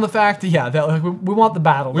agree on the fact that, yeah, that like, we want the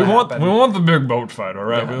battle we to want happen. the big boat fight, all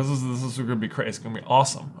right? Yeah. This is going to be crazy. It's going to be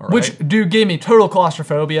awesome, all right? Which, dude, gave me total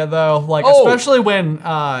claustrophobia, though. Like, Oh. especially when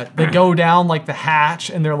they go down, like, the hatch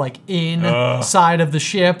and they're, like, inside of the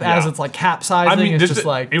ship as Yeah. it's, like, capsizing. It's just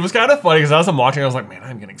like... It was kind of funny because as I'm watching, I was like, man,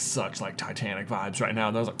 I'm getting such like Titanic vibes right now.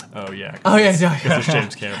 And I was like, oh yeah. Oh, yeah. Because it's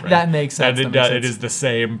James Cameron. That makes sense. And That makes it sense. is the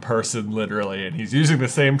same person, literally. And he's using the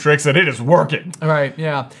same tricks and it is working. All right,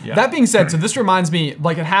 yeah. Yeah. That being said, so this reminds me,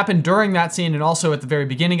 like it happened during that scene and also at the very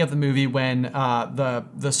beginning of the movie when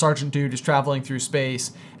the sergeant dude is traveling through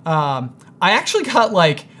space. I actually got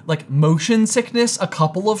like motion sickness a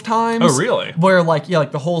couple of times. Oh, really? Where like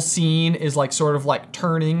the whole scene is like sort of like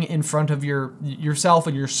turning in front of yourself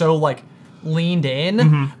and you're so like leaned in.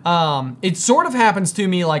 Mm-hmm. It sort of happens to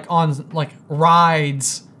me like on like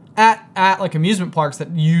rides at like amusement parks that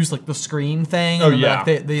use like the screen thing. Oh, and, yeah.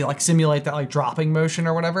 like, they like simulate that like dropping motion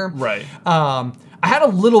or whatever. Right. I had a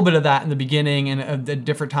little bit of that in the beginning and at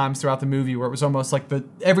different times throughout the movie where it was almost like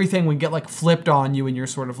everything would get like flipped on you and you're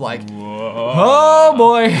sort of like, oh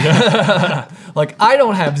boy, like I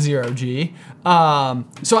don't have 0G.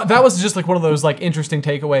 So that was just like one of those like interesting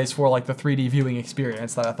takeaways for like the 3D viewing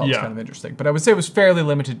experience that I thought was Yeah. kind of interesting. But I would say it was fairly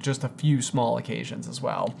limited to just a few small occasions as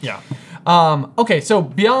well. Yeah. Okay, so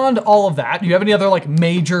beyond all of that, do you have any other like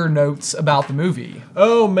major notes about the movie?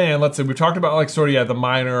 Oh man, let's see. We talked about like sort of the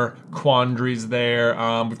minor quandaries there.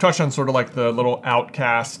 We've touched on sort of like the little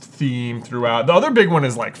outcast theme throughout. The other big one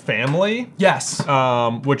is like family. Yes.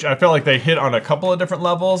 Which I felt like they hit on a couple of different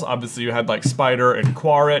levels. Obviously, you had like Spider and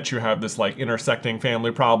Quaritch. You have this like intersecting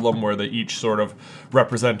family problem where they each sort of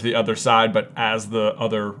represent the other side, but as the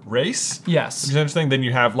other race. Yes. Which is interesting. Then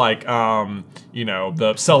you have like,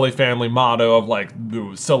 the Sully family motto of like,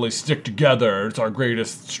 Sully stick together. It's our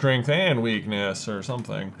greatest strength and weakness or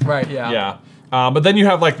something. Right, yeah. Yeah. But then you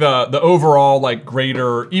have like the overall like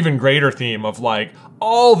even greater theme of like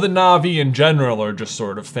all the Na'vi in general are just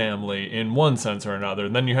sort of family in one sense or another.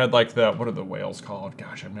 And then you had like what are the whales called?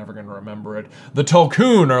 Gosh, I'm never gonna remember it. The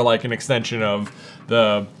Tulkun are like an extension of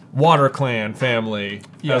the Water Clan family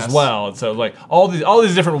Yes. as well. And so like all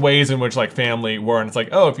these different ways in which like family were, and it's like,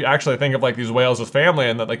 oh, if you actually think of like these whales as family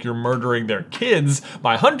and that like you're murdering their kids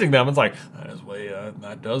by hunting them, it's like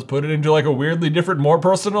that does put it into like a weirdly different, more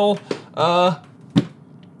personal I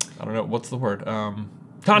don't know, what's the word?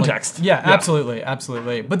 Context. Like, yeah,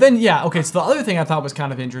 absolutely. But then, yeah, okay, so the other thing I thought was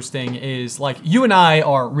kind of interesting is, like, you and I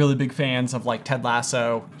are really big fans of, like, Ted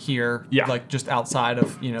Lasso here. Yeah. Like, just outside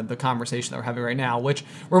of, the conversation that we're having right now, which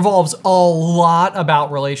revolves a lot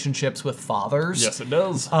about relationships with fathers. Yes, it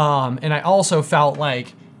does. And I also felt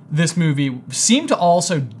like this movie seemed to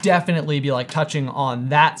also definitely be, like, touching on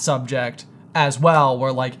that subject as well,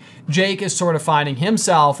 where, like, Jake is sort of finding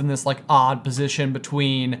himself in this, like, odd position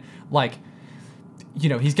between, like,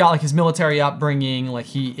 he's got like his military upbringing, like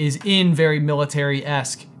he is in very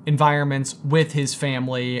military-esque environments with his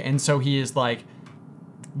family, and so he is like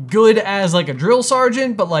good as like a drill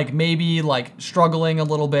sergeant, but like maybe like struggling a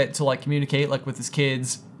little bit to like communicate like with his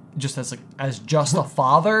kids just as just a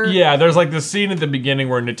father. Yeah, there's like this scene at the beginning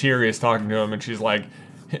where Natiri is talking to him and she's like,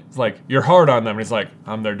 it's like, you're hard on them. And he's like,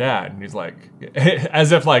 I'm their dad. And he's like,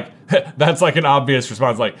 as if like, that's like an obvious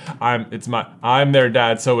response. Like, I'm their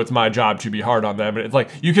dad, so it's my job to be hard on them. And it's like,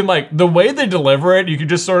 you can like, the way they deliver it, you can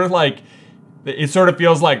just sort of like, it sort of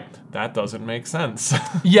feels like, that doesn't make sense.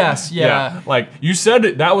 Yes, yeah. Like, you said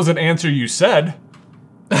it, that was an answer you said.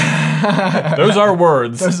 Those are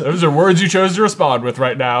words. Those are words you chose to respond with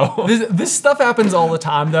right now. This stuff happens all the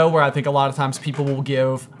time, though, where I think a lot of times people will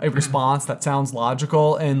give a response that sounds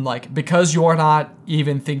logical, and like because you're not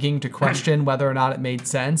even thinking to question whether or not it made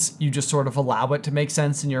sense, you just sort of allow it to make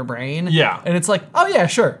sense in your brain. Yeah. And it's like, oh yeah,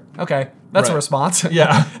 sure, okay, that's a Right. response.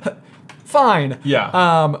 Yeah. Fine.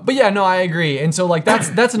 Yeah. But yeah, no, I agree. And so like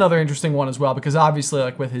that's another interesting one as well, because obviously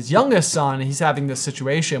like with his youngest son, he's having this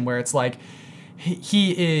situation where it's like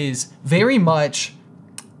he is very much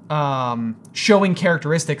showing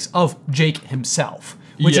characteristics of Jake himself,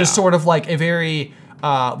 which Yeah. is sort of like a very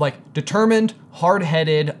like determined,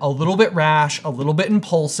 hard-headed, a little bit rash, a little bit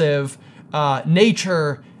impulsive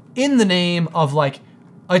nature in the name of like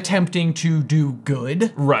attempting to do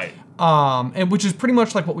good. Right. And which is pretty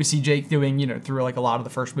much like what we see Jake doing, through like a lot of the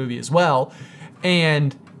first movie as well.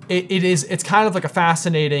 And it's kind of like a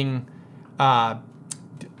fascinating,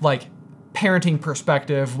 like parenting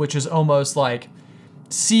perspective, which is almost like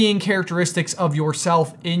seeing characteristics of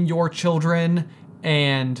yourself in your children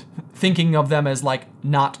and thinking of them as like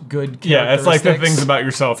not good characteristics. Yeah, it's like the things about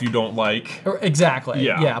yourself you don't like. Exactly.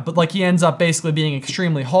 Yeah. Yeah, but like he ends up basically being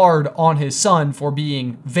extremely hard on his son for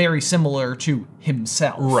being very similar to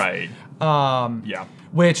himself. Right. Yeah.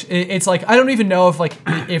 Which it's like I don't even know if like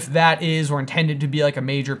if that is or intended to be like a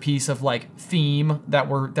major piece of like theme that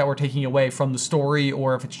we're taking away from the story,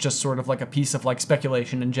 or if it's just sort of like a piece of like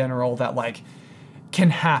speculation in general that like can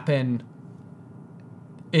happen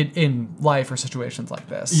in life or situations like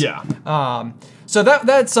this. Yeah. So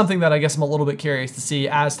that's something that I guess I'm a little bit curious to see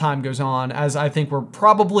as time goes on, as I think we're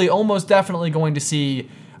probably almost definitely going to see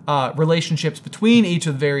relationships between each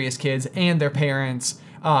of the various kids and their parents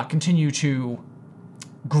continue to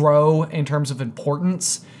grow in terms of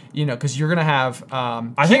importance, you know, because you're gonna have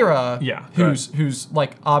Kira, who's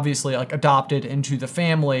like obviously like adopted into the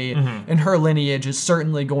family, and her lineage is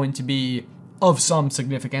certainly going to be of some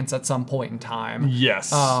significance at some point in time.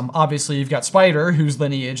 Yes. Obviously, you've got Spider, whose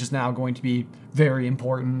lineage is now going to be very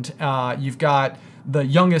important. You've got the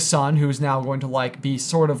youngest son, who is now going to like be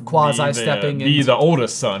sort of quasi-stepping be the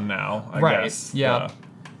oldest son now, I guess. Yeah.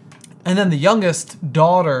 And then the youngest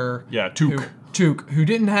daughter, Took, who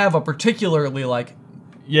didn't have a particularly like.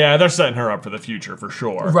 Yeah, they're setting her up for the future for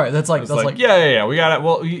sure. Right, that's like yeah. We got it.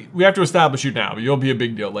 Well, we have to establish you now, but you'll be a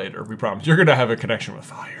big deal later. We promise. You're gonna have a connection with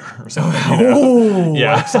fire or something. You know? Oh,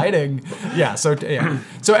 yeah, exciting. Yeah, so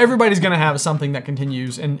everybody's gonna have something that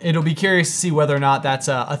continues, and it'll be curious to see whether or not that's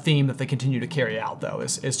a theme that they continue to carry out. Though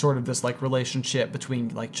is sort of this like relationship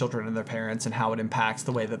between like children and their parents, and how it impacts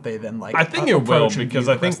the way that they then like. I think it will, because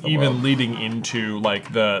I think even leading into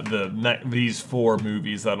like these 4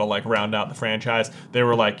 movies that'll like round out the franchise, they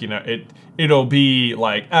were like, you know, it'll be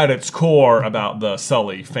like at its core about the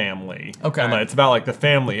Sully family. Okay. And like, it's about like the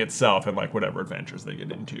family itself and like whatever adventures they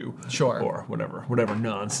get into. Sure. Or whatever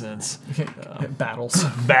nonsense. Battles.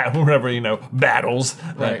 Whatever, you know, battles.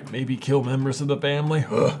 Right. Like maybe kill members of the family.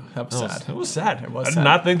 That was sad. It was sad. It was I sad. did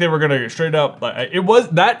not think they were going to straight up, like, it was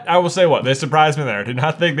that, I will say what, they surprised me there. I did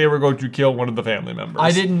not think they were going to kill one of the family members.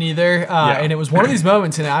 I didn't either. And it was one of these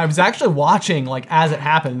moments, and I was actually watching like as it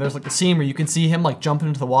happened. There's like the scene where you can see him like jumping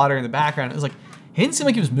into the water in the background. It was like, he didn't seem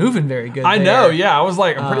like he was moving very good. I know, yeah. I was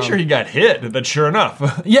like, I'm pretty sure he got hit, but sure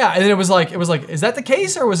enough. Yeah, and then it was like, is that the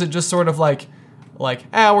case, or was it just sort of like,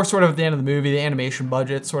 we're sort of at the end of the movie, the animation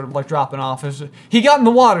budget sort of like dropping off. He got in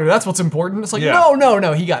the water, that's what's important. It's like,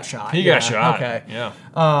 no, he got shot. He got shot. Okay.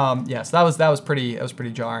 Yeah. So that was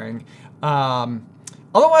pretty jarring.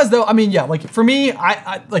 Otherwise though, I mean, yeah, like for me,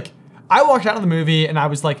 I walked out of the movie and I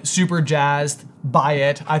was like super jazzed by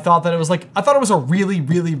it. I thought it was a really,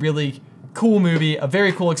 really, really cool movie, a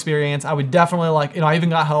very cool experience. I would definitely like, you know, I even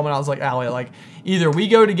got home and I was like, Allie, like either we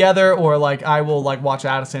go together or like I will like watch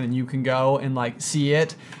Addison and you can go and like see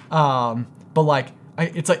it. But like,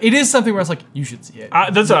 it's like, it is something where it's like, you should see it.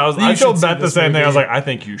 That's what I told Beth the same thing. I was like, I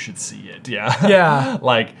think you should see it. Yeah. Yeah.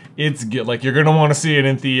 Like, it's good. Like, you're going to want to see it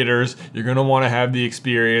in theaters. You're going to want to have the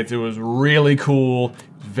experience. It was really cool.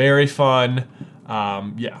 Very fun.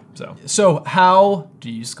 So how do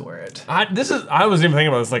you score it? I was even thinking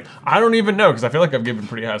about this. Like, I don't even know, because I feel like I've given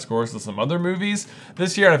pretty high scores to some other movies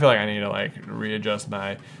this year. And I feel like I need to like readjust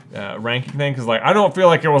my ranking thing, because like I don't feel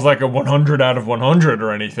like it was like a 100 out of 100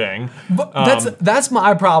 or anything. But that's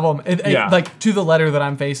my problem. Like to the letter that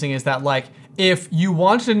I'm facing is that like, if you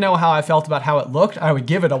wanted to know how I felt about how it looked, I would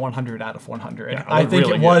give it a 100 out of 100. Yeah, I think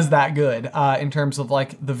really it was that good in terms of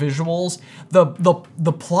like the visuals,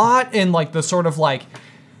 the plot, and like the sort of like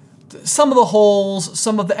some of the holes,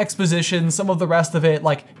 some of the exposition, some of the rest of it.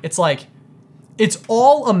 Like it's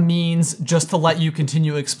all a means just to let you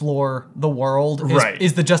continue to explore the world.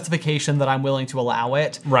 Is the justification that I'm willing to allow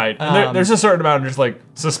it. Right. And there's a certain amount of just like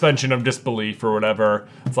suspension of disbelief or whatever.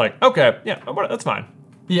 It's like, okay, yeah, that's fine.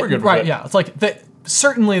 Yeah, we're good right. with it. Yeah, it's like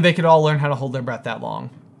certainly they could all learn how to hold their breath that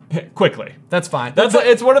long. Quickly. That's fine.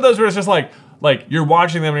 It's one of those where it's just like you're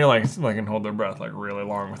watching them and you're like, they can hold their breath like really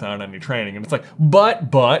long without any training, and it's like,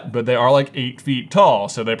 but they are like 8 feet tall,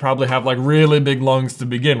 so they probably have like really big lungs to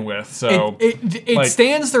begin with. So it like,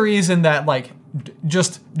 stands the reason that like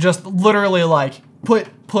just literally like put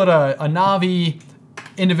a Na'vi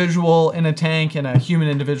individual in a tank and a human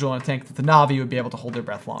individual in a tank, that the Na'vi would be able to hold their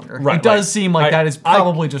breath longer. Right, it does seem like that is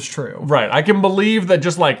probably just true. Right. I can believe that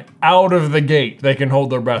just like out of the gate, they can hold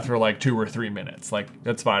their breath for like 2 or 3 minutes. Like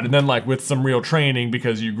that's fine. And then like with some real training,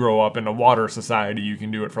 because you grow up in a water society, you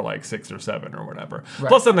can do it for like 6 or 7 or whatever. Right.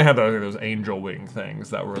 Plus then they had those angel wing things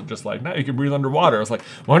that were just like, no, you can breathe underwater. It's like,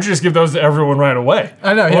 why don't you just give those to everyone right away?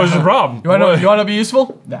 I know. What was the problem? You want to be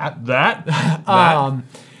useful? That.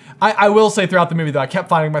 I will say throughout the movie though, I kept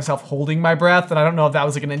finding myself holding my breath, and I don't know if that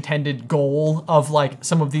was like an intended goal of like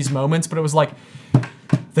some of these moments, but it was like,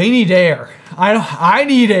 they need air. I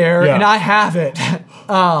need air, and I have it.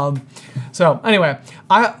 So anyway,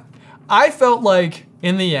 I felt like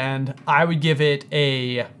in the end I would give it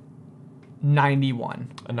a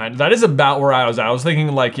 91. A 90. That is about where I was at. I was thinking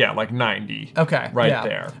like 90. Okay, right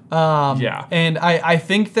there. And I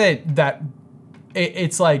think that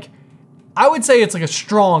it's like, I would say it's like a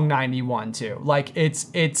strong 91 too. Like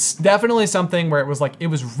it's definitely something where it was like, it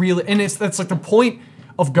was really, and that's like the point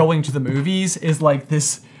of going to the movies is like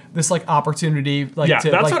this like opportunity, like yeah,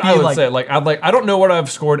 to, that's like, what be I would like, say. I don't know what I've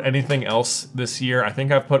scored anything else this year. I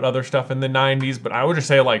think I've put other stuff in the 90s, but I would just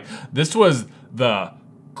say like this was the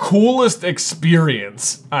coolest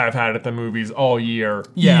experience I've had at the movies all year,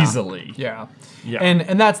 easily. Yeah. Yeah.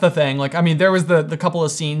 And that's the thing. Like, I mean, there was the couple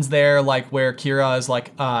of scenes there, like where Kira is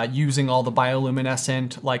like using all the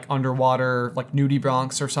bioluminescent like underwater like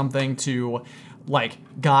nudibranchs or something to like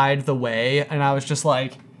guide the way, and I was just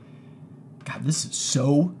like, God,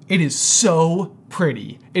 it is so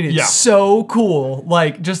pretty. It is so cool.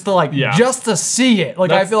 Like just to just to see it. Like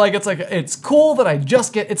I feel like it's cool that I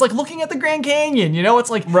just get, it's like looking at the Grand Canyon, you know? It's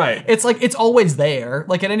like, it's like, it's always there.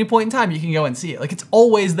 Like at any point in time you can go and see it. Like it's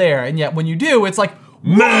always there. And yet when you do, it's like,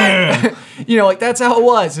 man, you know, like that's how it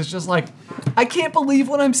was. It's just like, I can't believe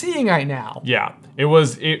what I'm seeing right now. Yeah, it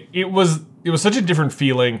was such a different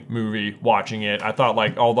feeling movie watching it. I thought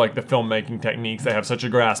like all like the filmmaking techniques, they have such a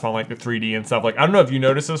grasp on like the 3D and stuff. Like I don't know if you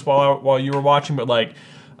noticed this while you were watching, but like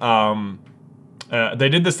they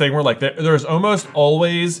did this thing where like there's almost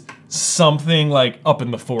always something like up in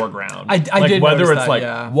the foreground. I like, did whether notice it's that,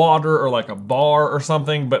 like water or like a bar or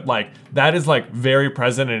something, but like that is like very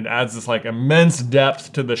present and it adds this like immense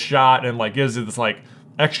depth to the shot and like gives it this like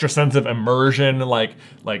extra sense of immersion, like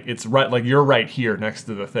it's right, like you're right here next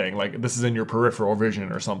to the thing, like this is in your peripheral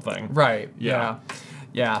vision or something. Right. Yeah.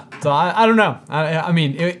 So I don't know. I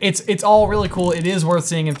mean, it's all really cool. It is worth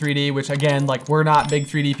seeing in 3D, which again, like we're not big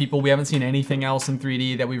 3D people. We haven't seen anything else in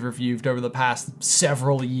 3D that we've reviewed over the past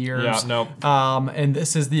several years. Yeah. No. And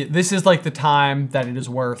this is like the time that it is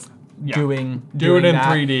worth doing it in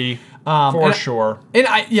that. 3D. For sure. And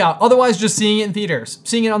otherwise just seeing it in theaters.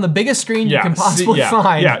 Seeing it on the biggest screen you can possibly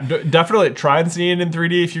find. Yeah, definitely try and see it in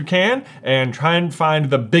 3D if you can, and try and find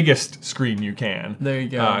the biggest screen you can. There you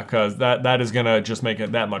go. Because that is going to just make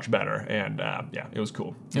it that much better. And it was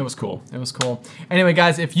cool. It was cool. It was cool. Anyway,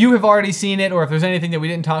 guys, if you have already seen it, or if there's anything that we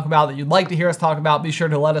didn't talk about that you'd like to hear us talk about, be sure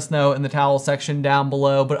to let us know in the towel section down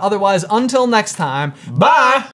below. But otherwise, until next time, bye!